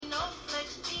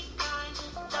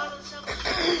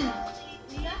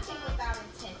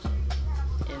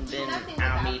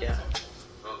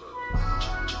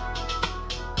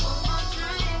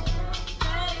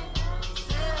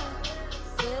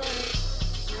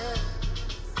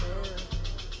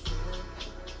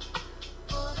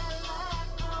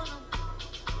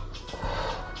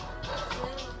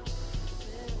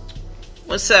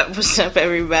What's up? What's up,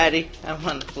 everybody? I'm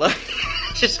on the floor.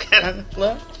 Just got on the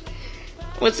floor.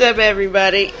 What's up,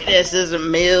 everybody? This is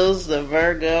Mills, the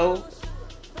Virgo,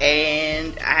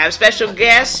 and I have a special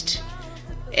guest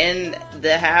in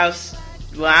the house.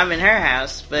 Well, I'm in her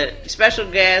house, but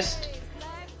special guest,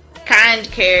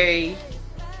 Kind Carrie.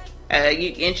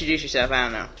 You introduce yourself. I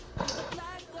don't know.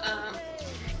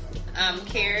 I'm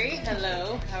Carrie.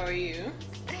 Hello. How are you?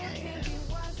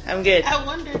 I'm good. I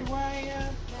wondered why.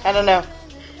 I don't know.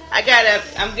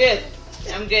 I'm good.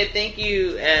 I'm good. Thank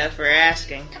you for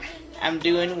asking. I'm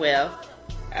doing well.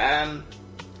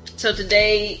 So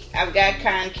today, I've got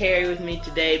Kind Carrie with me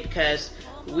today because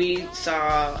we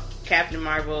saw Captain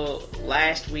Marvel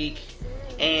last week,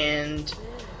 and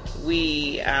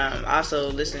we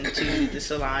also listened to the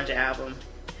Solange album.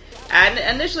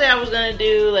 Initially, I was going to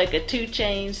do like a 2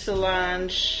 Chainz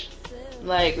Solange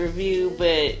review,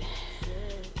 but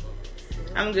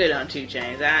I'm good on 2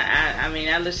 Chainz. I mean,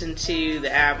 I listened to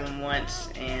the album once,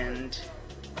 and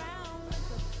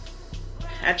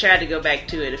I tried to go back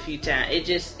to it a few times.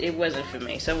 It wasn't for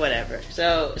me, so whatever.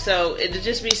 So it'll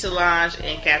just be Solange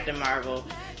and Captain Marvel,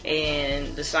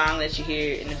 and the song that you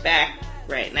hear in the back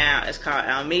right now is called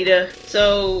Almeda.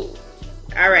 So,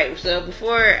 alright, so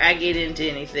before I get into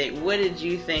anything, what did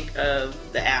you think of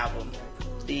the album?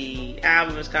 The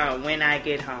album is called When I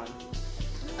Get Home.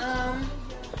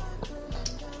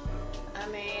 I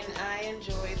mean, I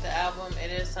enjoyed the album.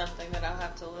 It is something that I'll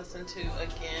have to listen to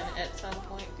again at some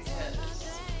point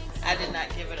because I did not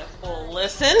give it a full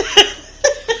listen.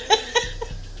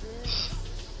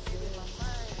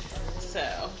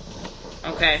 So.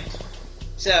 Okay.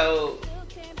 So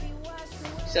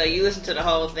you listened to the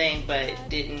whole thing, but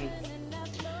didn't.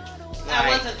 I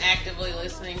wasn't actively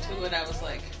listening to it. I was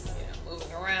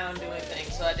moving around, doing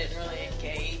things, so I didn't really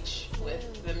engage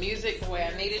with the music the way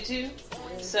I needed to.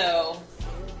 So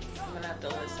I'm gonna have to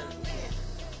listen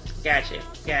again.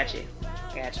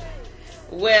 Gotcha.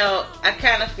 Well, I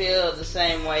kind of feel the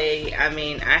same way. I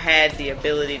mean, I had the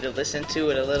ability to listen to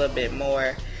it a little bit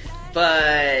more,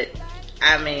 but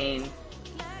I mean,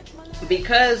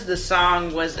 because the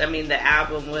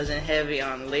album wasn't heavy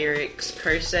on lyrics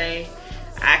per se,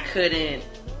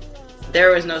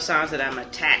 there was no songs that I'm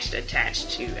attached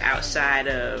to outside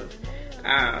of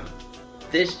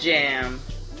this jam,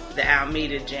 the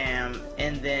Almeda jam,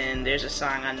 and then there's a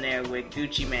song on there with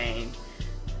Gucci Mane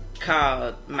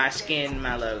called My Skin,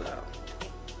 My Logo.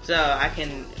 So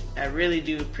I really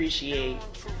do appreciate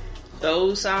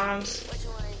those songs.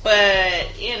 But,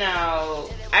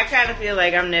 I kind of feel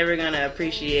like I'm never going to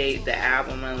appreciate the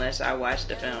album unless I watch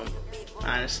the film,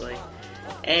 honestly.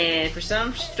 And for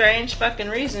some strange fucking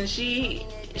reason, she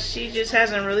just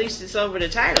hasn't released this over the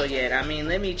title yet. I mean,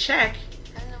 let me check.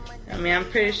 I mean, I'm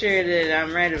pretty sure that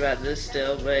I'm right about this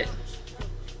still, but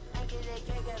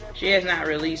she has not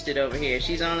released it over here.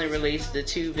 She's only released the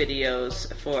 2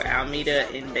 videos for Almeda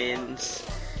and Benz.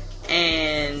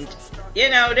 And,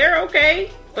 they're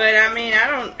okay. But I mean, I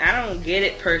don't get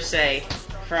it per se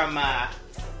from a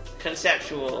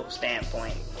conceptual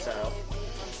standpoint. So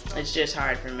it's just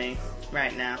hard for me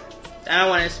right now. I don't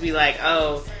want it to be like,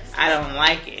 oh, I don't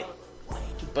like it.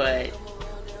 But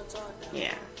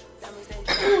yeah.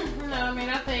 No, I mean,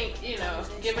 I think,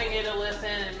 giving it a listen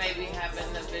and maybe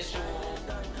having the visual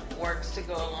works to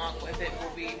go along with it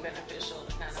will be beneficial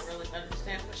to kind of really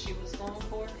understand what she was going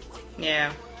for.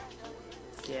 Yeah.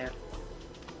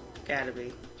 Gotta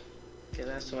be. Cause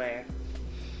I swear.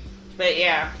 But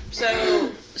yeah,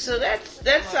 so that's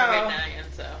all.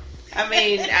 I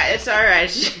mean, it's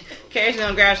alright. Carrie's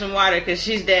gonna grab some water because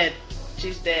she's dead.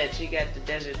 She got the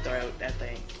desert throat, I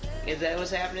think. Is that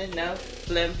what's happening? No?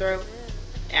 Phlegm throat?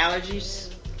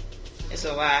 Allergies? It's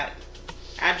a lot.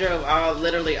 I drove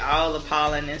literally all the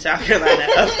pollen in South Carolina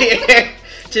up here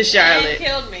to Charlotte. It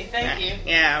killed me, thank you.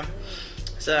 Yeah.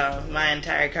 So, my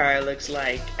entire car looks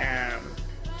like,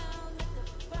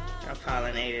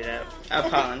 pollinated up.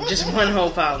 Pollen. Just one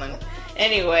whole pollen.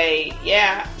 Anyway,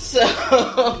 yeah, so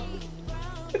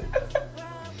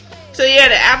yeah,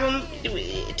 the album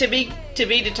to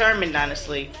be determined,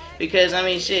 honestly, because I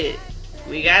mean, shit,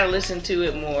 we gotta listen to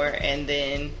it more, and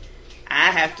then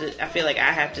I feel like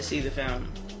I have to see the film,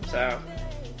 so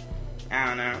I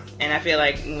don't know. And I feel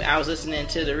like I was listening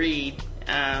to The Read,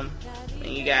 and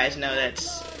you guys know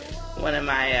that's one of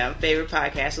my favorite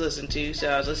podcasts to listen to, so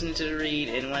I was listening to The Read,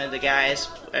 and one of the guys,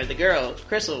 or the girl,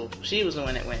 Crystal, she was the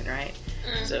one that went, right?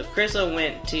 So Crystal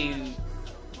went to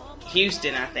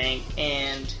Houston, I think,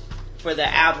 and for the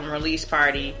album release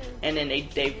party, and then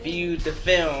they viewed the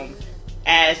film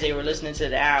as they were listening to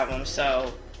the album,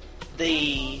 so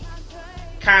the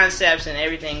concepts and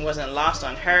everything wasn't lost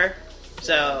on her.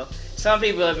 So some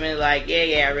people have been like,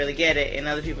 yeah, I really get it, and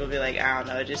other people will be like, I don't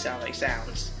know, it just sounds like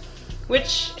sounds.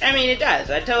 Which, I mean, it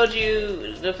does. I told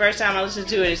you the first time I listened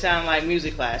to it, it sounded like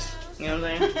music class. You know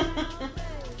what I'm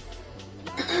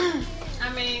saying?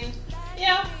 I mean,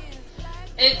 yeah.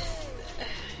 I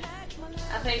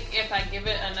think if I give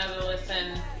it another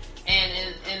listen,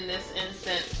 and in this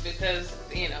instance, because,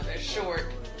 you know, they're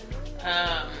short,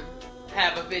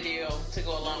 have a video to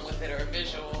go along with it or a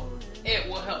visual, it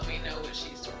will help me know what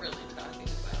she's really talking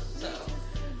about. So,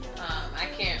 I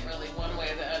can't really one way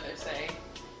or the other say,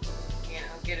 you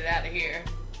know, get it out of here.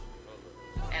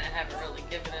 And I haven't really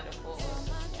given it a full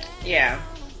listen. Yeah.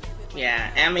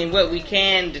 Yeah. I mean, what we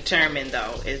can determine,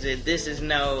 though, is that this is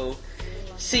no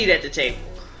seat at the table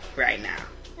right now.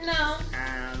 No.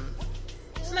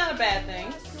 It's not a bad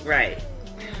thing. Right.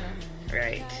 Mm-hmm.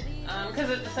 Right. Because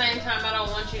at the same time, I don't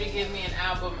want you to give me an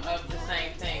album of the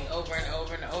same thing over and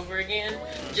over and over again.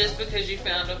 Just because you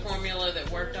found a formula that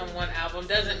worked on one album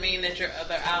doesn't mean that your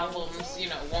other albums, you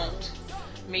know, won't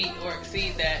meet or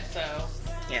exceed that. So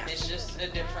yeah, it's just a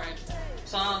different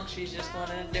song. She's just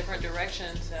going in a different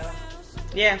direction. So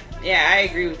yeah, I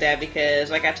agree with that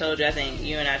because, like I told you, I think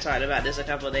you and I talked about this a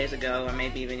couple of days ago, or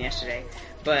maybe even yesterday.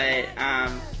 But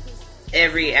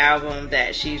every album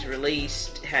that she's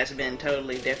released has been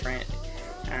totally different.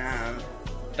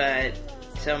 But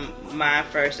so my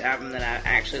first album that I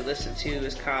actually listened to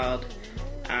is called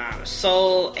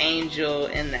Soul Angel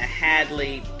in the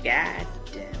Hadley. God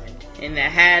damn it! In the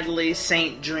Hadley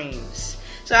St. Dreams.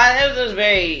 So it was a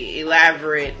very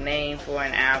elaborate name for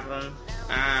an album.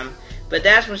 But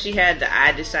that's when she had the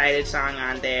I Decided song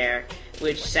on there,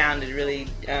 which sounded really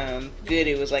good.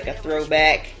 It was like a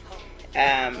throwback.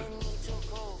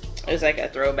 It was like a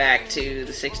throwback to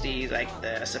the 60s, like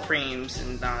the Supremes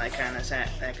and all that kind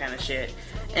of shit.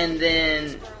 And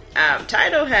then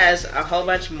Tidal has a whole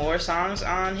bunch more songs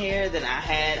on here than I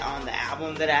had on the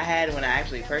album that I had when I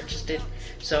actually purchased it.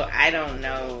 So I don't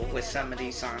know what some of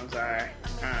these songs are.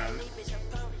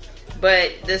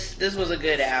 But this was a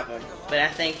good album. But I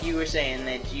think you were saying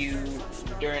that you,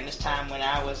 during this time when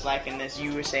I was liking this,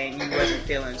 you were saying you wasn't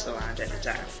feeling Solange at the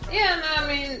time. Yeah, no, I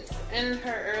mean, in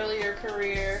her earlier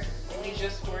career, we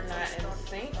just were not in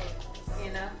sync,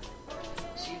 you know?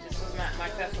 She just was not my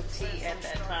cup of tea at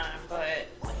that time. But,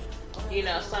 you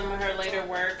know, some of her later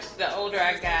works, the older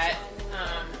I got,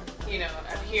 you know,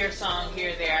 I'd hear a song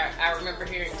here or there. I remember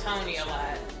hearing Tony a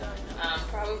lot.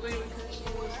 Probably because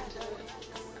you listened to it.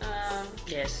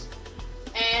 Yes.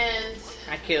 And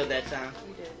I killed that song.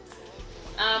 You did.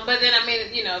 But then, I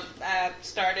mean, you know, I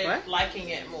started liking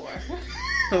it more.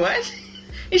 What?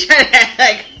 You trying to act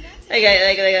like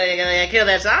I killed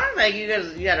that song? Like you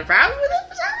got a problem with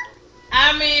it?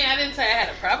 I mean, I didn't say I had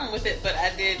a problem with it, but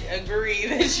I did agree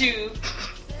that you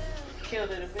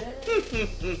killed it a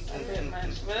bit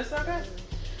much, but it's okay.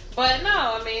 But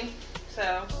no, I mean,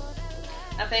 so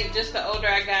I think just the older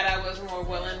I got, I was more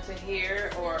willing to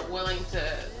hear or willing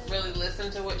to really listen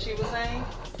to what she was saying.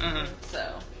 Mm-hmm.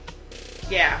 So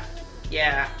yeah,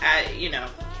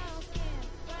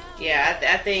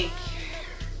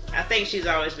 I think she's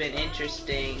always been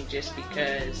interesting just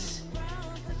because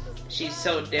she's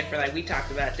so different. Like we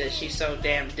talked about this, she's so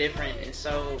damn different and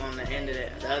so on the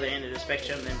other end of the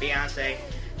spectrum than Beyonce.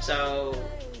 So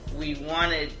we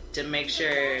wanted to make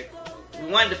sure, we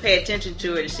wanted to pay attention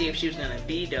to her to see if she was going to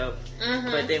be dope.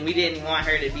 Mm-hmm. But then we didn't want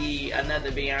her to be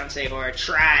another Beyonce or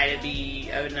try to be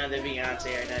another Beyonce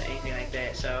or anything like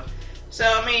that. So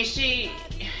I mean, she,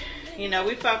 you know,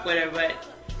 we fuck with her, but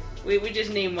we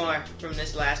just need more from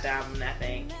this last album, I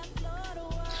think.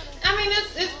 I mean,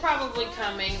 it's probably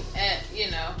coming at, you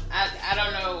know, I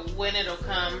don't know when it'll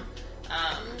come.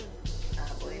 I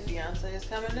believe Beyonce is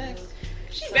coming next.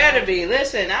 She better be.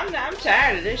 Listen, I'm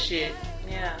tired of this shit.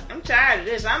 Yeah. I'm tired of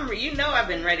this. You know I've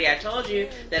been ready. I told you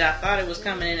that I thought it was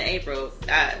coming in April.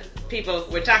 People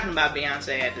were talking about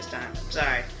Beyonce at this time.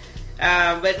 Sorry.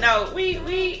 But no,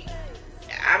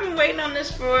 I've been waiting on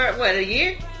this for, a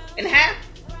year and a half?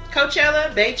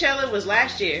 Baychella was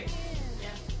last year.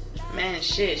 Yeah. Man,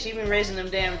 shit, she been raising them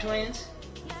damn twins.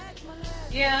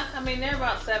 Yeah, I mean, they're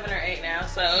about 7 or 8 now,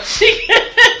 so she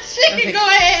can go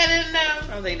ahead and...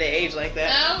 I don't think they age like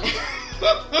that.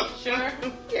 No? Sure?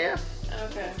 Yeah.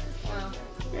 Okay, well...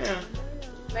 Yeah.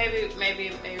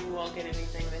 Maybe we won't get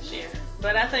anything this year.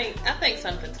 But I think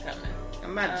something's coming.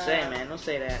 I'm about to say, man, don't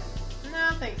say that. No,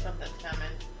 I think something's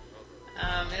coming.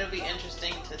 It'll be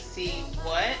interesting to see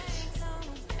what...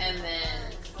 And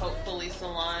then hopefully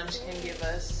Solange can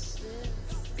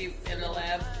be in the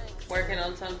lab working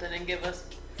on something and give us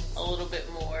a little bit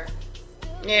more.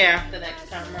 Yeah. The next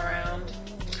time around.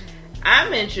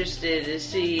 I'm interested to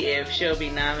see if she'll be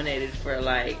nominated for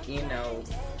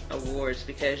awards,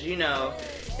 because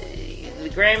the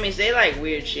Grammys, they like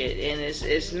weird shit, and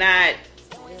it's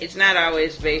not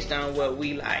always based on what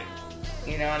we like.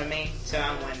 You know what I mean? So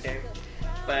I wonder.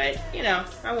 But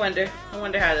I wonder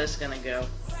how this is gonna go.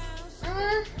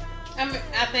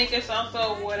 I think it's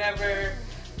also whatever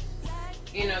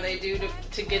they do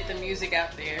to get the music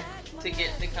out there, to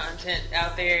get the content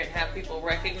out there and have people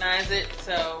recognize it.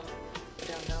 So I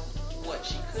don't know what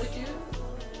she could do.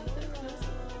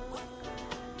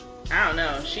 I don't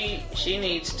know. She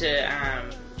needs to.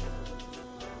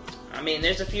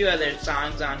 There's a few other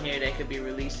songs on here that could be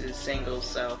released as singles.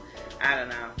 So I don't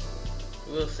know.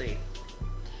 We'll see.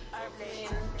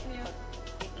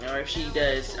 Or if she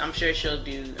does, I'm sure she'll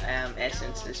do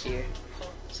Essence this year.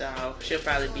 So she'll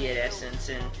probably be at Essence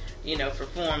and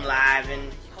perform live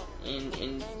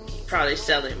and probably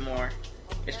sell it more.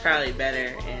 It's probably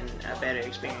better and a better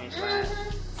experience live.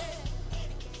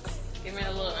 Give me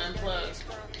a little unplugged.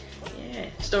 Yeah,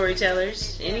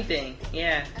 storytellers, anything.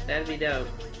 Yeah, that'd be dope.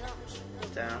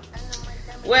 So,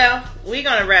 well, we're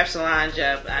gonna wrap Solange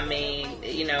up.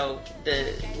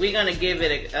 We're gonna give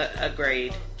it a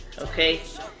grade. Okay,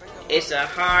 it's a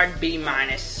hard B-,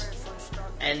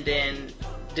 and then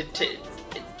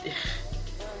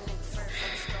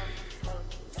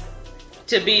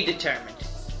to be determined.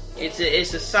 It's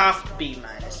a soft B-,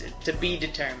 to be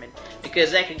determined,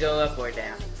 because that could go up or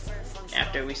down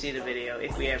after we see the video,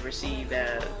 if we ever see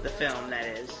the film, that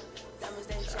is.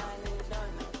 So.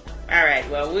 Alright,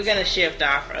 well, we're gonna shift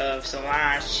off of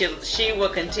Solange. She will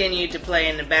continue to play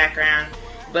in the background,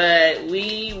 but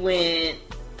we went,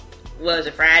 last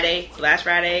Friday,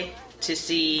 to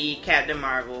see Captain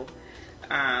Marvel.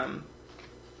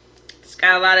 It's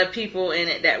got a lot of people in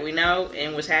it that we know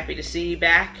and was happy to see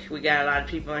back. We got a lot of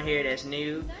people in here that's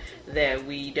new that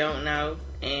we don't know,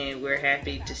 and we're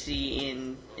happy to see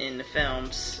in the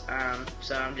films.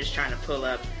 So I'm just trying to pull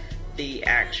up the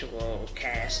actual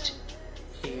cast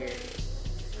here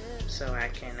so I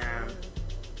can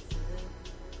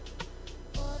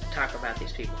talk about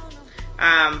these people.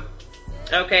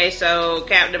 Okay, so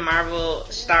Captain Marvel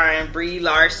starring Brie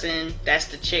Larson. That's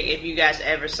the chick. If you guys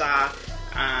ever saw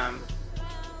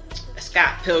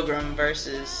Scott Pilgrim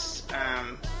versus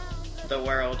the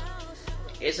World,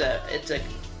 it's a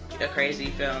crazy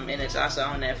film, and it's also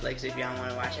on Netflix if y'all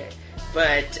want to watch it.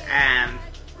 But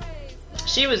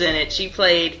she was in it. She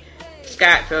played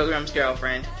Scott Pilgrim's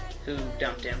girlfriend who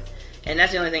dumped him, and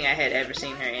that's the only thing I had ever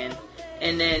seen her in.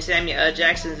 And then Samuel L.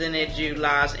 Jackson's in it. Jude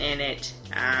Law's in it.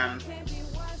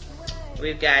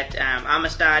 We've got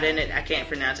Amistad in it. I can't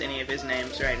pronounce any of his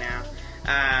names right now.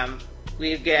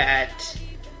 We've got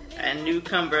a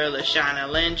newcomer, Lashana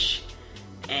Lynch,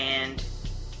 and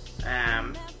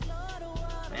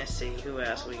let's see who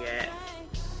else we got.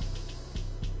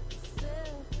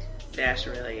 That's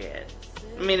really it.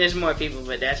 There's more people,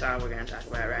 but that's all we're going to talk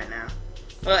about right now.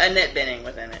 Well, Annette Bening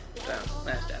was in it, so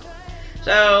that's dope.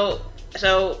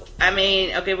 So,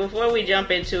 okay, before we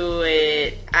jump into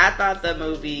it, I thought the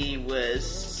movie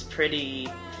was pretty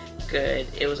good.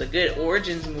 It was a good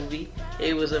origins movie.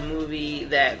 It was a movie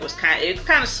that was kind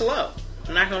of slow.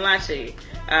 I'm not gonna lie to you.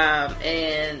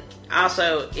 And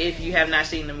also, if you have not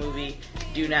seen the movie,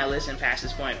 do not listen past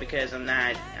this point, because I'm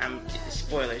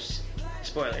spoilers.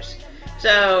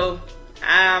 So,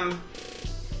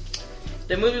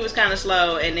 the movie was kind of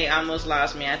slow, and they almost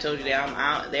lost me. I told you they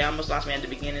almost lost me at the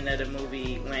beginning of the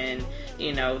movie when,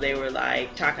 they were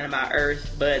like talking about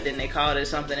Earth, but then they called it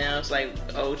something else, like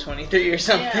 023 or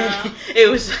something. Yeah. It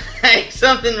was like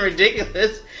something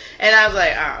ridiculous, and I was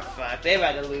like, oh fuck, they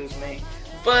about to lose me.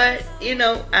 But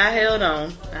I held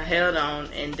on,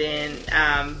 and then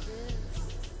I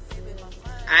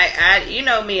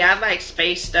me, I like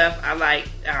space stuff. I like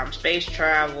space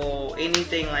travel,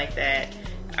 anything like that.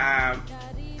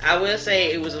 I will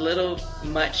say it was a little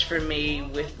much for me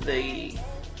with the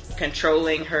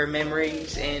controlling her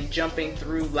memories and jumping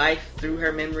through life through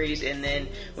her memories, and then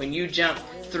when you jump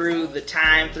through the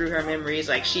time through her memories,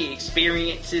 like she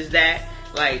experiences that,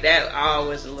 like that all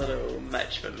was a little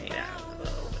much for me. That was a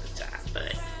little over the top,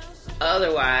 but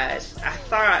otherwise, I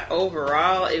thought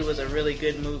overall it was a really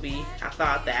good movie. I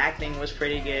thought the acting was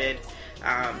pretty good.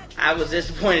 I was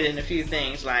disappointed in a few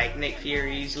things, like Nick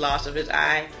Fury's loss of his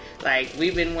eye. Like,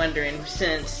 we've been wondering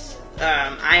since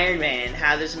Iron Man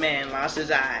how this man lost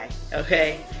his eye,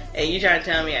 okay? And you trying to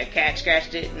tell me a cat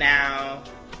scratched it? Now,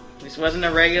 this wasn't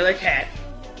a regular cat,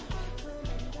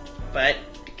 but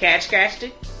the cat scratched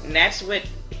it, and that's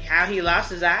how he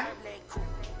lost his eye?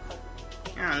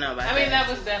 I don't know about that. That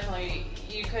was definitely,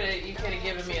 you could have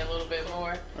given me a little bit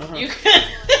more. Uh-huh. You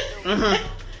could Mm-hmm.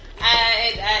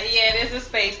 Yeah, it is a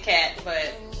space cat,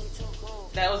 but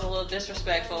that was a little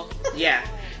disrespectful. Yeah.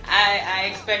 I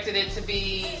expected it to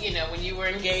be, when you were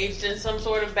engaged in some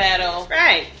sort of battle.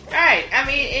 Right. I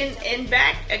mean, in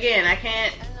back again, I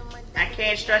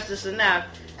can't stress this enough.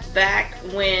 Back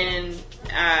when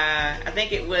I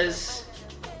think it was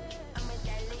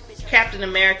Captain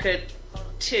America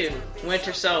 2,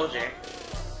 Winter Soldier,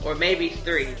 or maybe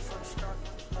 3.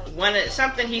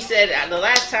 Something he said, the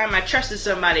last time I trusted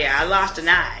somebody, I lost an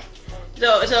eye.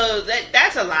 So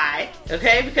that's a lie,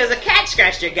 okay? Because a cat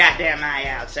scratched your goddamn eye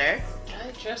out, sir.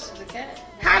 I trusted the cat.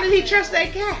 How did he trust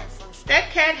that cat? That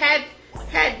cat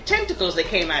had tentacles that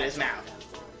came out his mouth.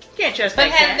 You can't trust that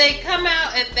cat. But had they come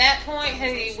out at that point?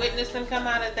 Had he witnessed them come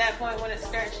out at that point when it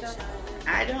scratched him?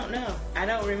 I don't know. I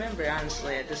don't remember,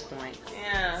 honestly, at this point.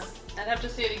 Yeah. I'd have to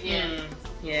see it again.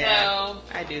 Yeah. So,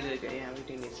 I do the good. Yeah, we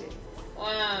do need to see it.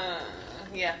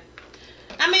 Yeah.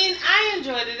 I mean, I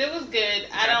enjoyed it. It was good.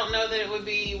 I don't know that it would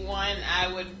be one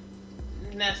I would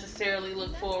necessarily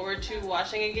look forward to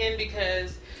watching again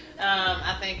because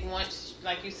I think once,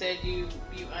 like you said, you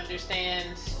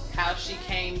understand how she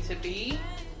came to be.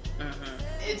 Mm-hmm.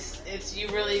 It's you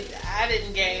really. I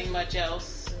didn't gain much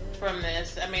else from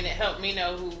this. I mean, it helped me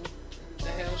know who the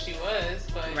hell she was,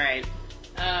 but right.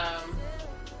 I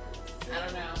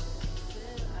don't know.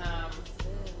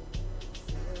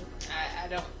 I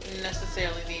don't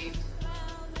necessarily need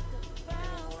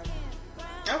anymore.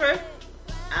 Okay.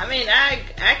 I mean,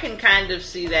 I can kind of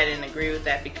see that and agree with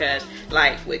that because,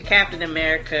 like, with Captain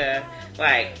America,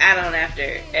 like, I don't have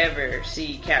to ever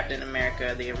see Captain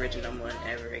America, the original one,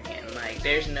 ever again. Like,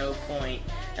 there's no point.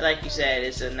 Like you said,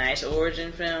 it's a nice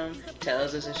origin film.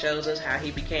 Tells us and shows us how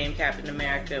he became Captain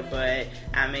America, but,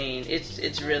 I mean,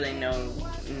 it's really no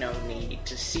need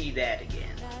to see that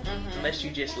again. Mm-hmm. Unless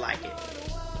you just like it.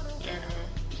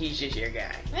 He's just your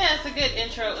guy. Yeah, it's a good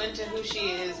intro into who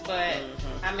she is, but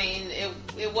I mean,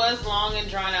 it was long and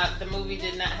drawn out. The movie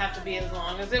did not have to be as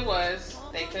long as it was.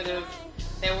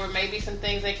 There were maybe some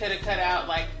things they could have cut out,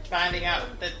 like finding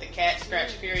out that the cat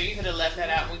scratched Fury. You could have left that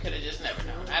out and we could have just never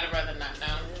known. I'd have rather not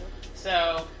known.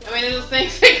 So, I mean, it was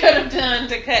things they could have done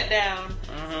to cut down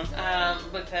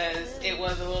because it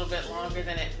was a little bit longer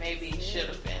than it maybe should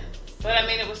have been. But, I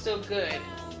mean, it was still good.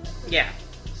 Yeah.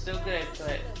 Still good,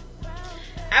 but...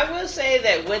 I will say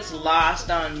that what's lost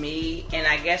on me, and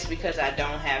I guess because I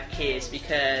don't have kids,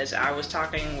 because I was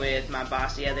talking with my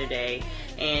boss the other day,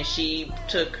 and she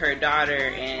took her daughter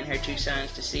and her 2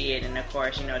 sons to see it, and of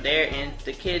course,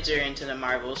 the kids are into the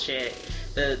Marvel shit.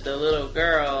 The little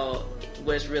girl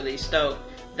was really stoked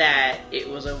that it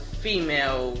was a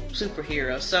female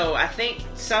superhero. So I think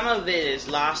some of it is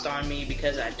lost on me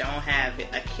because I don't have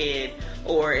a kid,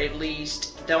 or at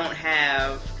least don't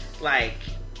have, like,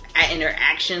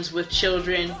 interactions with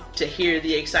children to hear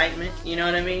the excitement, you know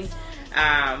what I mean?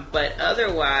 But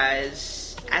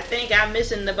otherwise, I think I'm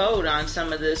missing the boat on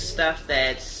some of this stuff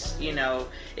that's,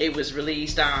 it was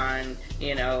released on,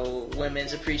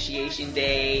 Women's Appreciation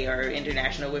Day or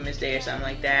International Women's Day or something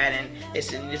like that, and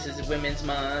this is Women's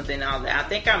Month and all that. I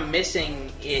think I'm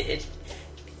missing it.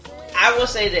 I will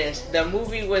say this, the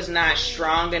movie was not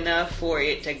strong enough for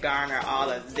it to garner all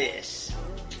of this.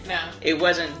 No. It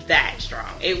wasn't that strong.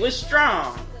 It was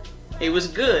strong. It was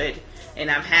good.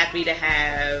 And I'm happy to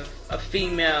have a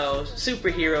female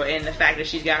superhero and the fact that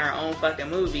she's got her own fucking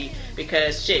movie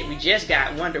because, shit, we just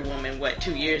got Wonder Woman,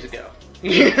 2 years ago?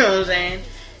 You know what I'm saying?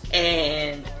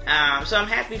 And so I'm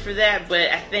happy for that, but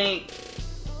I think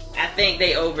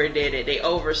they overdid it. They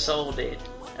oversold it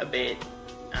a bit.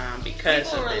 Because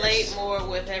people relate more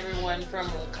with everyone from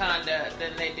Wakanda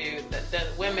than they do the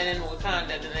women in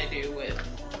Wakanda than they do with,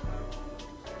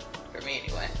 for me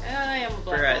anyway. I am a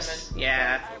black for us, woman.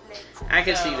 Yeah, I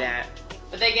can see that.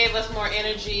 But they gave us more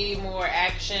energy, more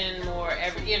action, more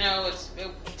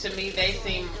to me they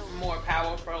seem more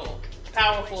powerful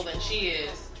than she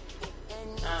is,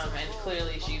 and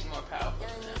clearly she's more powerful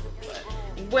than them. But.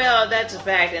 Well, that's a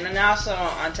fact, and then also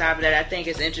on top of that, I think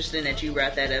it's interesting that you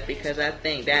brought that up because I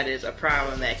think that is a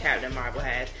problem that Captain Marvel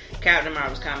has. Captain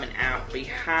Marvel's coming out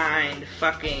behind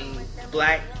fucking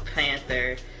Black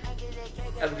Panther,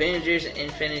 Avengers,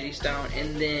 Infinity Stone,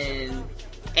 and then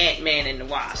Ant-Man and the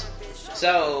Wasp.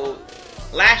 So,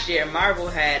 last year, Marvel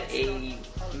had a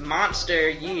monster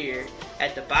year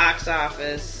at the box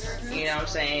office, you know what I'm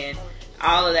saying,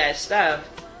 all of that stuff.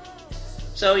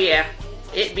 So, yeah.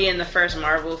 It being the first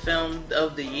Marvel film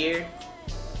of the year,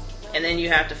 and then you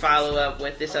have to follow up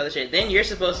with this other shit. Then you're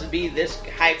supposed to be this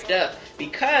hyped up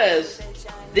because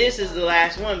this is the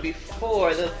last one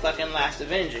before the fucking last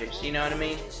Avengers. You know what I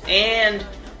mean? And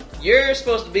you're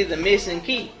supposed to be the missing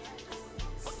key.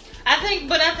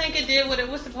 I think it did what it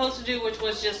was supposed to do, which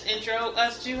was just intro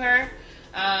us to her.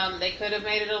 They could have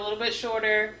made it a little bit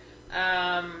shorter,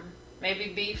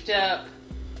 maybe beefed up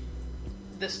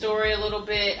the story a little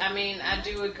bit. I mean, I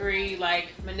do agree,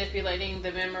 like, manipulating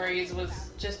the memories was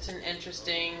just an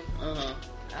interesting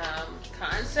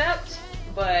concept,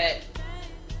 but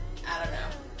I don't know.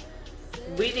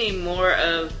 We need more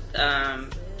of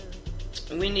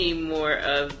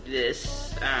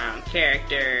this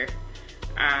character,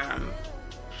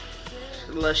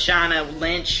 Lashana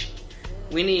Lynch.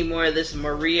 We need more of this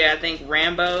Maria, I think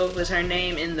Rambo was her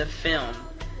name in the film.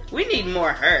 We need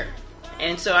more of her.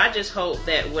 And so I just hope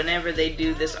that whenever they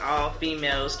do this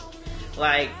all-females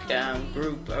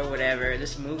group or whatever,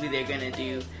 this movie they're gonna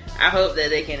do, I hope that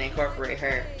they can incorporate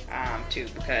her too,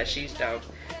 because she's dope.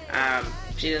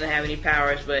 She doesn't have any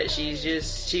powers, but she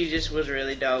just was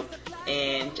really dope.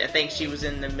 And I think she was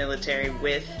in the military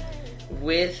with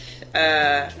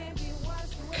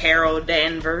Carol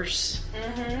Danvers.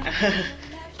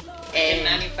 In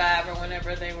 95 or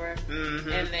whenever they were in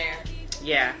there.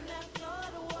 Yeah.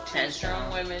 Two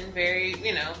strong women, very,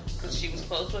 because she was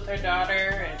close with her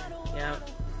daughter. And, yeah.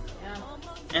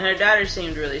 And her daughter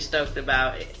seemed really stoked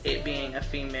about it being a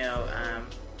female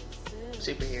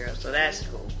superhero, so that's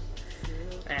cool.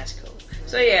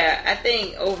 So yeah, I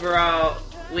think overall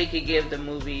we could give the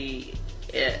movie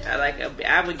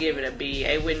I would give it a B.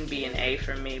 It wouldn't be an A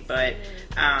for me, but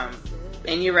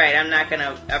and you're right,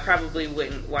 I probably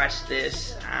wouldn't watch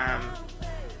this.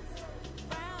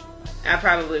 I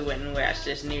probably wouldn't watch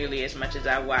this nearly as much as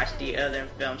I watched the other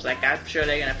films. Like, I'm sure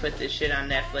they're going to put this shit on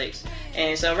Netflix.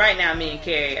 And so right now, me and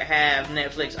Carrie have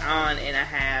Netflix on, and I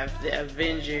have the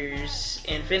Avengers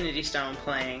Infinity Stone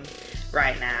playing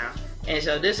right now. And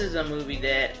so this is a movie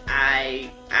that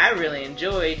I really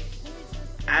enjoyed.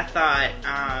 I thought,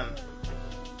 I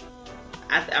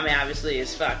mean, obviously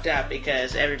it's fucked up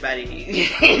because everybody,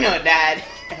 died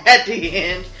at the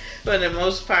end. For the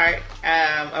most part,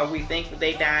 or we think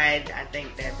they died. I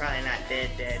think they're probably not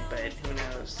dead, but who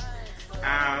knows?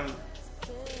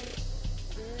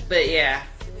 But yeah,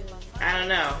 I don't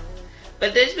know.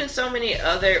 But there's been so many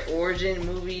other origin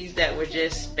movies that were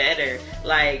just better.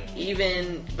 But I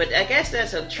guess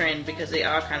that's a trend because they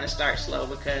all kind of start slow.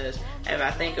 Because if I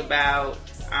think about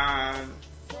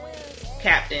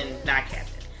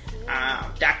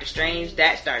Doctor Strange,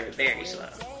 that started very slow.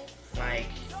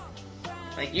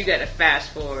 Like you gotta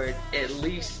fast forward at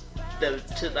least to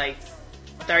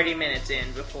 30 minutes in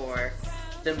before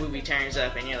the movie turns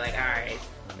up and you're like, alright,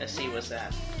 let's see what's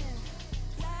up.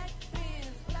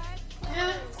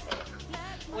 Yeah.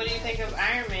 What do you think of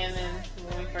Iron Man then?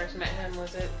 When we first met him,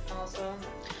 was it also?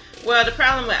 Well, the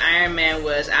problem with Iron Man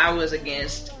was I was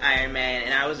against Iron Man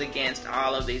and I was against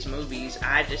all of these movies.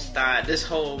 I just thought this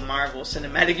whole Marvel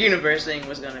Cinematic Universe thing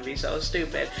was going to be so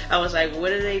stupid. I was like,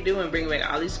 what are they doing? Bringing back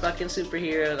all these fucking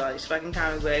superheroes, all these fucking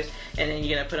comic books, and then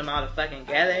you're going to put them all fucking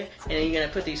together, and then you're going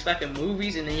to put these fucking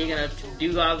movies, and then you're going to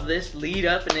do all this lead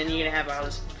up, and then you're going to have all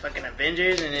this fucking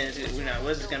Avengers, and then,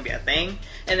 what's this going to be a thing?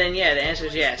 And then, yeah, the answer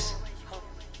is yes.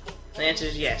 The answer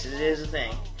is yes, it is a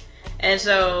thing. And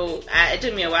so, it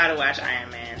took me a while to watch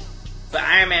Iron Man. But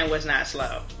Iron Man was not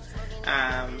slow.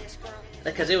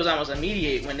 Because it was almost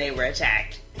immediate when they were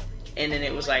attacked. And then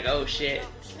it was like, oh shit.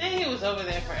 And he was over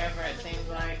there forever, it seems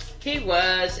like. He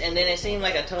was, and then it seemed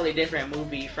like a totally different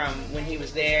movie from when he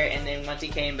was there. And then once he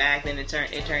came back, then it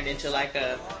turned into like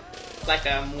a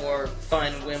more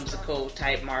fun, whimsical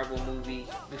type Marvel movie.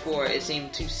 Before it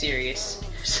seemed too serious.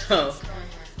 So,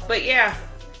 but yeah.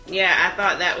 Yeah, I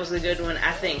thought that was a good one.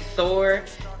 I think Thor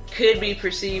could be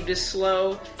perceived as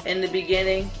slow in the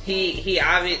beginning. He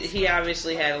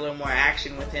obviously had a little more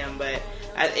action with him, but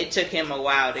it took him a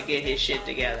while to get his shit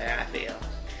together, I feel.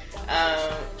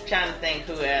 Trying to think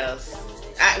who else.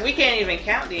 We can't even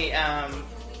count the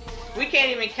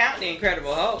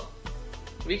Incredible Hulk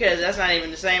because that's not even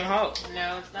the same Hulk.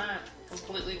 No, it's not.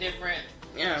 Completely different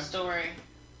story.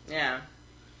 Yeah.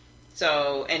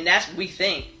 So, and that's, we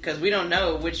think, because we don't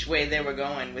know which way they were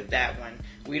going with that one.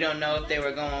 We don't know if they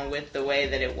were going with the way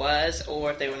that it was, or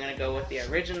if they were going to go with the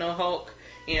original Hulk,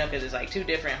 because it's like two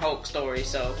different Hulk stories,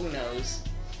 so who knows.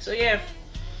 So yeah,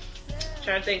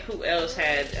 trying to think who else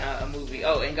had a movie.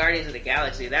 Oh, and Guardians of the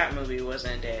Galaxy, that movie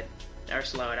wasn't dead or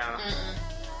slow at all. Mm-mm.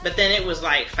 But then it was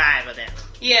like 5 of them.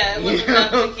 Yeah, it was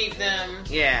enough to keep them.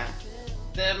 Yeah.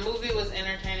 The movie was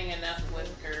entertaining enough with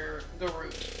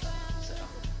Groot.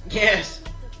 Yes,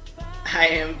 I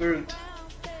am Groot.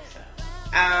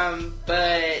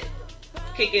 But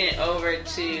kicking it over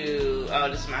to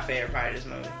this is my favorite part of this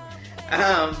movie.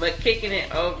 But kicking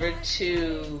it over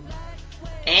to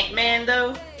Ant-Man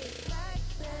though.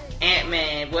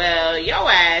 Ant-Man. Well, your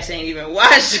ass ain't even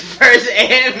watched the first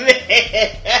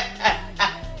Ant-Man.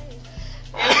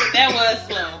 That was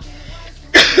slow.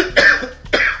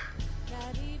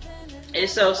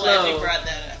 It's so slow. Glad you brought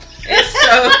that up.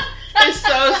 It's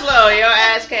so slow. Your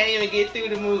ass can't even get through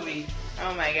the movie.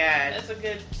 Oh my god. That's a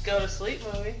good go to sleep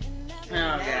movie. Oh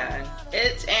god.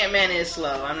 Ant-Man is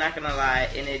slow, I'm not gonna lie,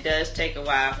 and it does take a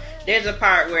while. There's a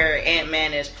part where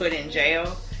Ant-Man is put in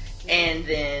jail, and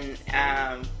then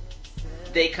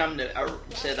they come to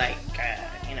like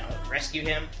rescue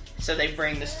him. So they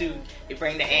bring the suit, they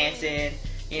bring the ants in,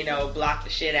 block the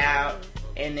shit out,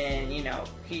 and then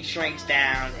he shrinks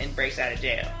down and breaks out of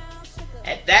jail.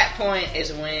 At that point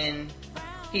is when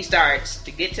he starts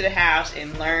to get to the house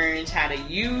and learns how to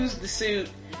use the suit,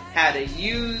 how to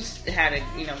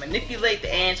manipulate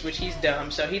the ants, which he's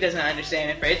dumb, so he doesn't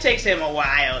understand it. It takes him a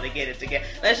while to get it together.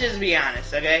 Let's just be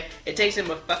honest, okay? It takes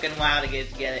him a fucking while to get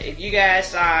it together. If you guys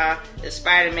saw the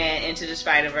Spider-Man Into the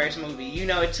Spider-Verse movie, you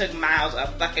know it took Miles a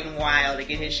fucking while to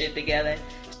get his shit together.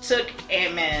 It took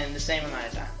Ant-Man the same amount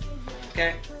of time.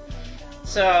 Okay?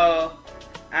 So,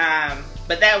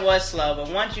 but that was slow. But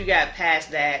once you got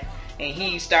past that, and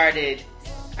he started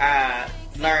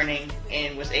learning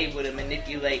and was able to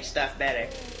manipulate stuff better,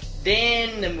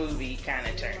 then the movie kind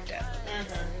of turned up.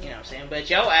 Mm-hmm. You know what I'm saying? But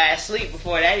your ass sleep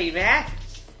before that even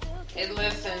happens.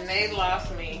 Listen, they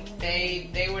lost me.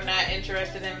 They were not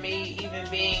interested in me even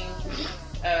being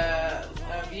a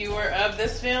viewer of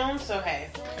this film. So hey.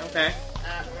 Okay.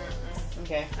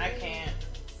 Okay. I can't.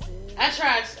 I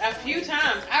tried a few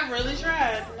times. I really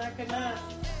tried, and I could not.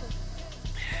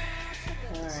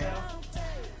 All right. So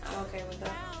I'm okay with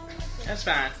that. That's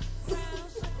fine.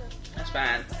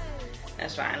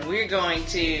 That's fine. We're going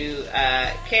to,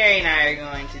 Carrie and I are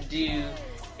going to do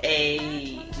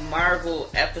a Marvel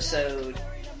episode,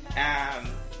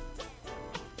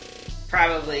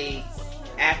 probably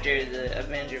after the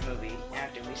Avenger movie,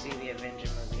 after we see the Avenger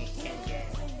movie Endgame.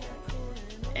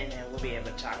 And then we'll be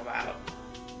able to talk about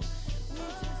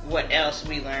what else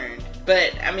we learned.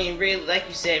 But, I mean, really, like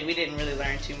you said, we didn't really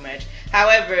learn too much.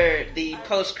 However, the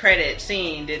post-credit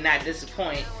scene did not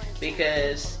disappoint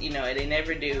because, they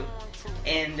never do.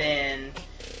 And then,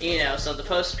 so the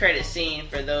post-credit scene,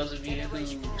 for those of you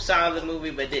who saw the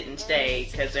movie but didn't stay,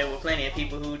 because there were plenty of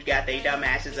people who got their dumb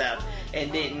asses up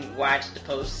and didn't watch the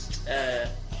post-credit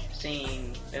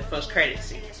scene.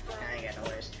 I ain't got no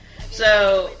words.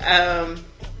 So,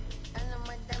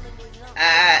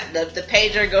 the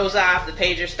pager goes off, the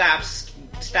pager stops,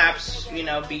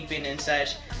 beeping and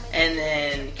such, and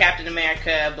then Captain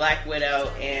America, Black Widow,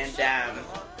 and,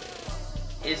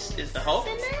 is the Hulk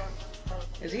in there?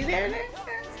 Is he there?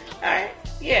 Alright.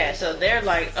 Yeah, so they're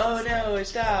like, oh no, it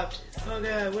stopped. Oh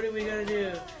god, what are we gonna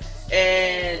do?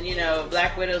 And,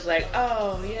 Black Widow's like,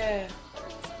 oh yeah,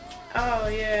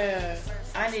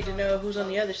 I need to know who's on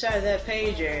the other side of that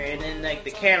pager. And then,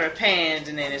 the camera pans,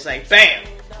 and then it's like, bam!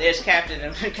 There's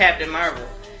Captain Marvel.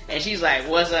 And she's like,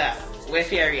 what's up? Where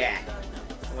Fury at?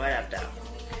 What up, though?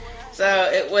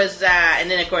 So, it was, and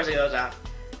then, of course, it goes off.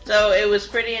 So, it was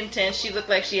pretty intense. She looked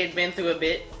like she had been through a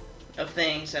bit of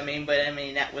things. That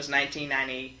was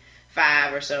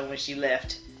 1995 or so when she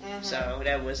left. Mm-hmm. So,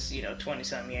 that was,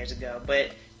 20-something years ago.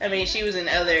 But, she was in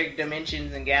other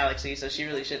dimensions and galaxies, so she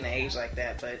really shouldn't have aged like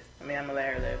that. But, I'm gonna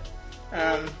let her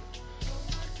live.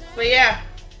 But yeah,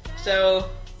 so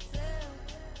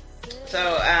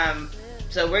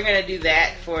we're gonna do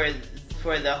that for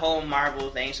the whole Marvel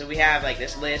thing. So we have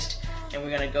this list, and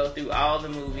we're gonna go through all the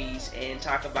movies and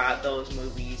talk about those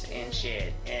movies and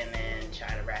shit, and then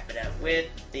try to wrap it up with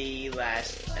the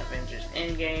last Avengers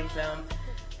Endgame film.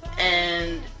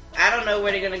 And I don't know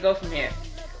where they're gonna go from here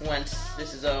once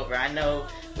this is over. I know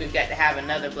we've got to have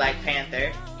another Black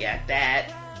Panther. Got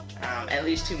that. At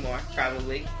least 2 more,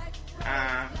 probably.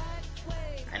 I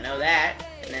know that.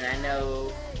 And then I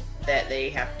know that they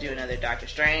have to do another Doctor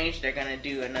Strange. They're going to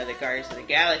do another Guardians of the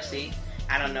Galaxy.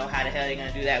 I don't know how the hell they're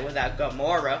going to do that without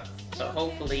Gamora. So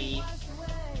hopefully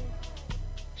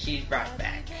she's brought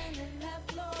back.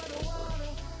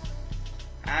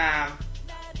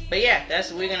 But yeah,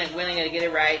 we're gonna get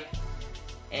it right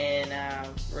and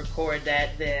record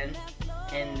that then,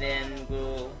 and then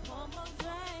we'll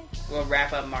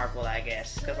wrap up Marvel, I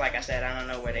guess. Because like I said, I don't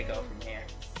know where they go from here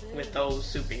with those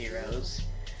superheroes.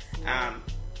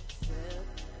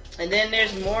 And then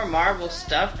there's more Marvel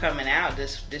stuff coming out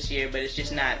this year, but it's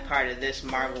just not part of this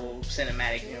Marvel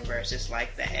Cinematic Universe. It's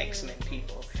like the X-Men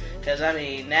people. Because,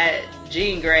 that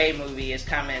Jean Grey movie is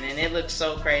coming, and it looks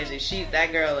so crazy.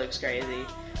 That girl looks crazy.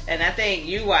 And I think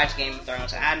you watch Game of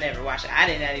Thrones. I never watched it. I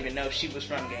did not even know she was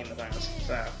from Game of Thrones.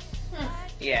 So,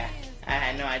 yeah. I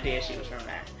had no idea she was from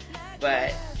that.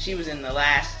 But she was in the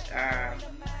last, I'm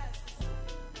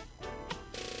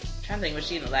trying to think, was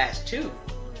she in the last two?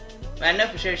 But I know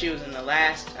for sure she was in the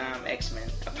last X-Men,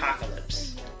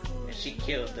 Apocalypse. And she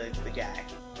killed the guy.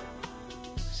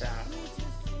 So,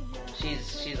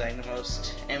 she's like the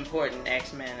most important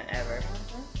X-Men ever.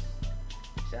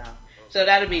 So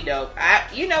that'd be dope.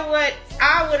 You know what?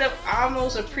 I would have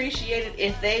almost appreciated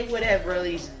if they would have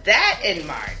released that in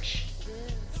March.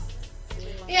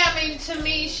 Yeah, I mean, to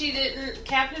me,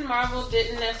 Captain Marvel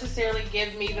didn't necessarily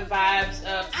give me the vibes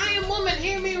of, I am woman,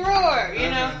 hear me roar, you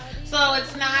know? So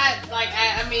it's not like,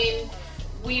 I mean,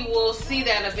 we will see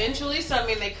that eventually, so I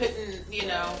mean, they couldn't, you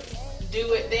know,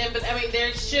 do it then, but I mean,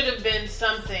 there should have been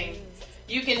something.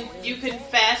 You can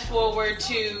fast forward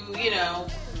to, you know,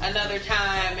 another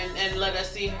time and let us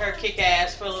see her kick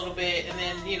ass for a little bit, and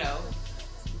then, you know,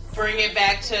 bring it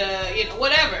back to, you know,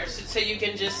 whatever, so you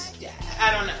can just,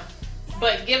 I don't know.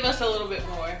 But give us a little bit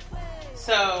more.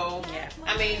 So, yeah.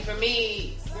 I mean, for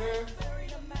me,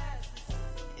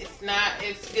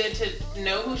 it's good to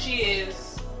know who she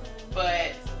is,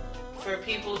 but for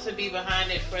people to be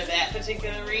behind it for that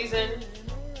particular reason,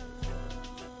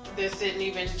 this didn't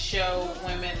even show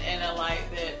women in a light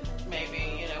that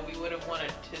maybe, you know, we would have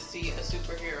wanted to see a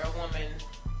superhero woman.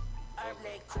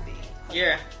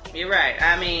 Yeah, you're right.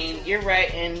 I mean, you're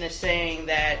right in the saying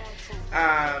that,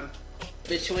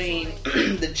 between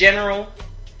the General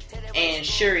and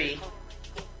Shuri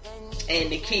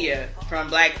and Nakia from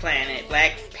Black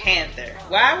Panther.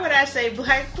 Why would I say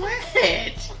Black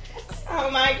Planet? Oh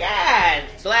my God,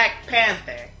 Black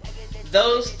Panther.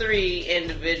 Those three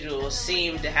individuals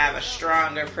seem to have a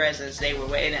stronger presence. They were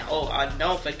waiting.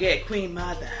 Don't forget Queen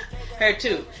Mother. Her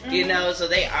too, you know, so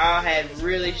they all had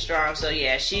really strong, so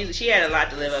yeah, she had a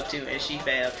lot to live up to, and she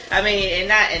failed. I mean, and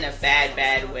not in a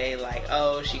bad way, like,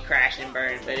 oh, she crashed and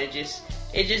burned, but it just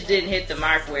didn't hit the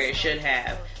mark where it should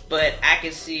have. But I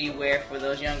can see where for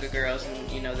those younger girls and,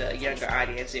 you know, the younger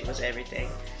audience, it was everything.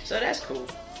 So that's cool.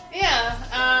 Yeah,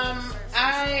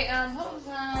 what was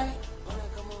I?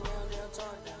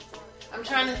 I'm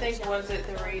trying to think, was it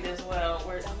the read as well?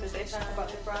 Did they talk about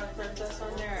the Frog Princess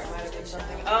on there? Or it might have been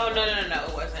something. Oh, no,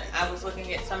 it wasn't. I was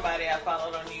looking at somebody I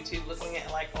followed on YouTube looking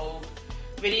at, like, old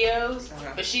videos.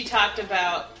 But she talked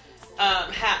about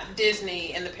how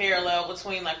Disney and the parallel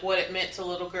between, like, what it meant to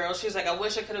little girls. She was like, I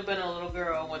wish I could have been a little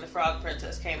girl when the Frog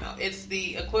Princess came out. It's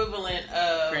the equivalent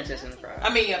of... Princess and the Frog.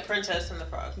 I mean, yeah, Princess and the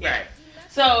Frog. Yeah. Right.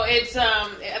 So it's, I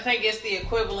think it's the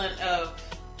equivalent of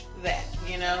that,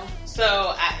 you know?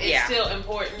 So it's still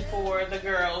important for the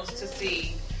girls to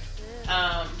see.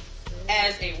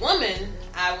 As a woman,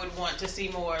 I would want to see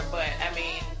more, but I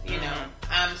mean, you know,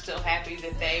 I'm still happy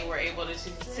that they were able to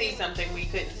see something we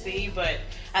couldn't see, but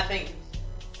I think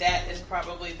that is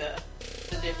probably the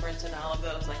difference in all of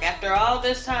those. Like, after all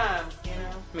this time, you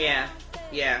know?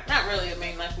 Yeah. Not really, I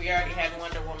mean, like, we already had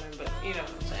Wonder Woman, but you know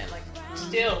what I'm saying? Like,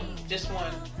 still, just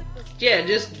one. Yeah,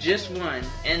 just one.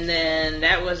 And then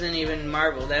that wasn't even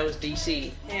Marvel, that was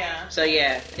DC. Yeah. So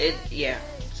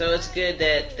So it's good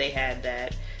that they had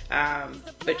that.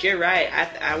 But you're right.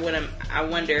 I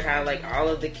wonder how, like, all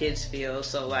of the kids feel.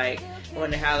 So, like, I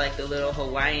wonder how, like, the little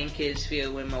Hawaiian kids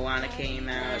feel when Moana came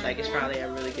out. Like, it's probably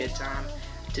a really good time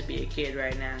to be a kid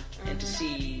right now and to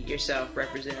see yourself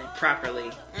represented properly.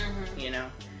 You know.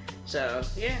 So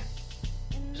yeah.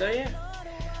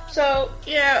 So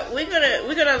yeah, we're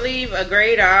gonna leave a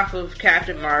grade off of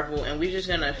Captain Marvel, and we're just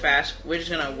gonna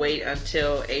wait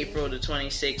until April the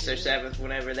 26th or 7th,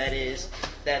 whenever that is,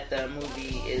 that the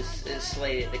movie is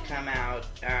slated to come out.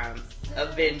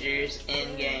 Avengers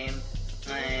Endgame,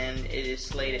 and it is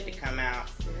slated to come out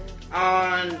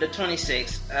on the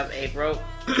 26th of April.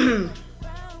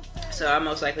 So I'll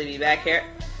most likely be back here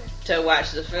to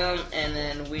watch the film, and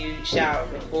then we shall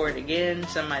record again.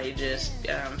 Somebody just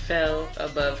fell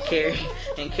above Carrie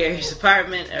in Carrie's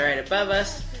apartment, right above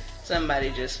us.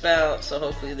 Somebody just fell, so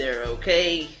hopefully they're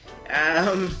okay.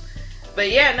 But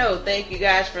yeah, no, thank you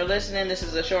guys for listening. This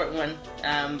is a short one,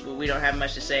 but we don't have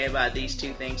much to say about these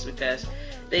two things because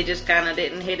they just kind of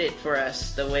didn't hit it for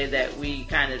us the way that we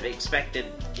kind of expected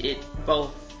it,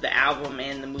 both the album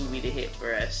and the movie, to hit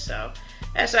for us. So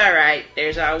that's alright.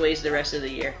 There's always the rest of the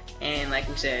year. And like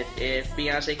we said, if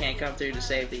Beyonce can't come through to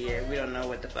save the year, we don't know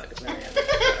what the fuck is going to happen.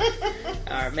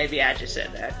 So, or maybe I just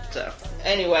said that. So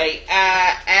anyway,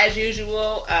 as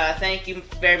usual, thank you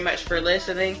very much for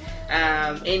listening.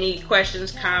 Any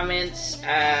questions, comments,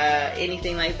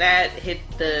 anything like that, hit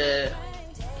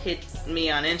me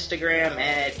on Instagram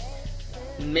at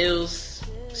Mills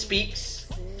Speaks.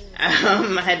 I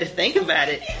had to think about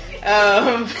it.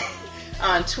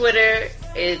 On Twitter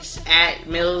it's at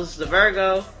Mills the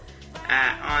Virgo.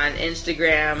 On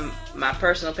Instagram, my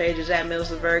personal page is at Mills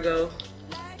the Virgo.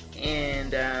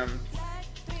 And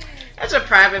that's a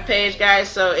private page, guys.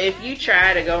 So if you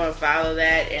try to go and follow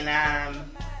that, and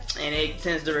it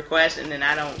sends the request, and then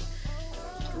I don't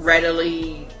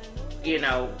readily,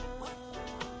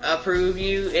 approve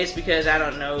you, it's because I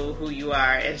don't know who you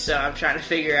are, and so I'm trying to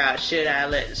figure out, should I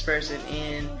let this person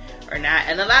in or not?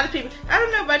 And a lot of people, I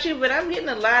don't know about you, but I'm getting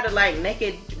a lot of like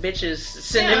naked bitches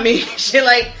sending me shit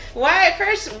like, why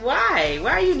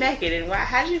are you naked, and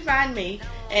how did you find me,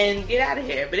 and get out of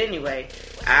here. But anyway,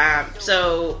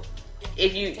 so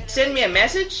if you send me a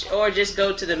message or just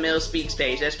go to the Mill Speaks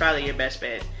page, that's probably your best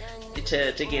bet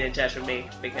to get in touch with me,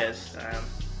 because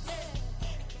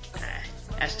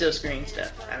I still screen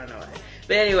stuff. I don't know why.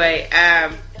 But anyway,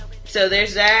 so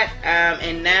there's that.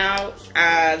 And now,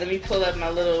 let me pull up my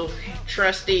little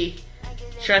trusty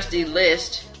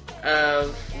list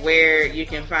of where you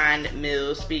can find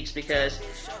Mill Speaks, because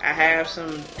I have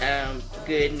some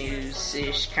good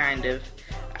news-ish, kind of.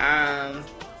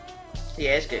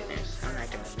 Yeah, it's good news. I'm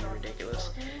not going to be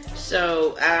ridiculous.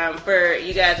 So, for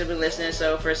you guys who've been listening,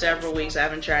 so for several weeks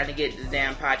I've been trying to get the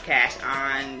damn podcast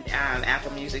on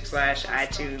Apple Music /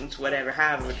 iTunes, whatever.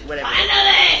 Finally!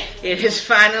 It is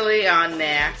finally on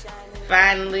there.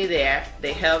 Finally there.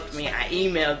 They helped me. I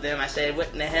emailed them. I said,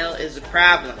 what in the hell is the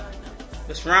problem?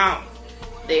 What's wrong?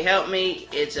 They helped me.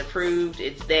 It's approved.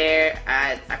 It's there.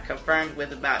 I confirmed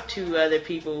with about 2 other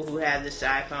people who have this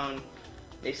iPhone.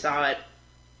 They saw it.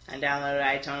 I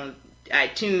downloaded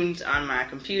iTunes on my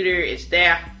computer. It's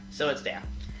there, so it's there.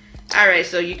 Alright,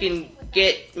 so you can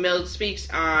get Mill Speaks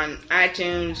on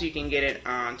iTunes, you can get it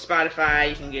on Spotify,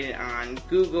 you can get it on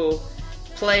Google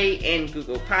Play and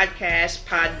Google Podcasts,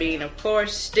 Podbean, of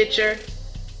course, Stitcher,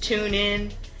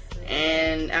 TuneIn,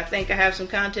 and I think I have some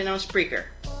content on Spreaker.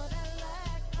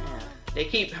 Yeah, they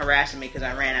keep harassing me because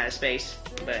I ran out of space,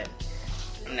 but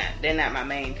they're not my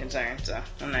main concern, so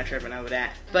I'm not tripping over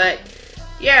that. But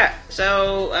yeah,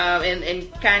 so,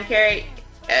 and Kind Carrie,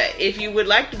 if you would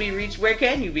like to be reached, where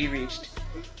can you be reached?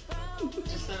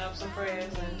 Just send up some prayers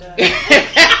and,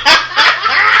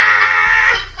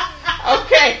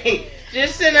 Okay,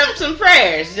 just send up some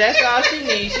prayers. That's all she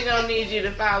needs. She don't need you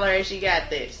to follow her. She got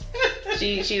this.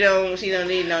 She don't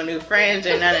need no new friends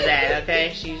or none of that,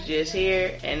 okay? She's just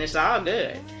here, and it's all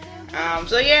good.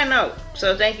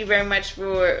 So thank you very much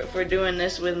for doing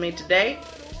this with me today.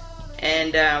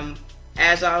 And,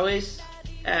 as always,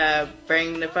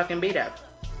 bring the fucking beat up.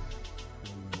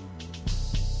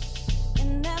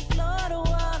 In that Florida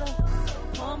water,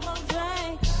 on my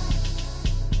drink.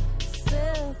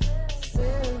 Sip,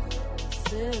 sip,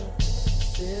 sip,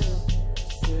 sip,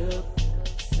 sip,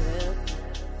 sip.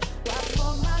 Wipe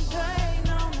on my drain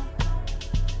on.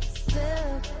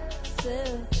 Sip,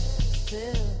 sip,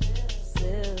 sip.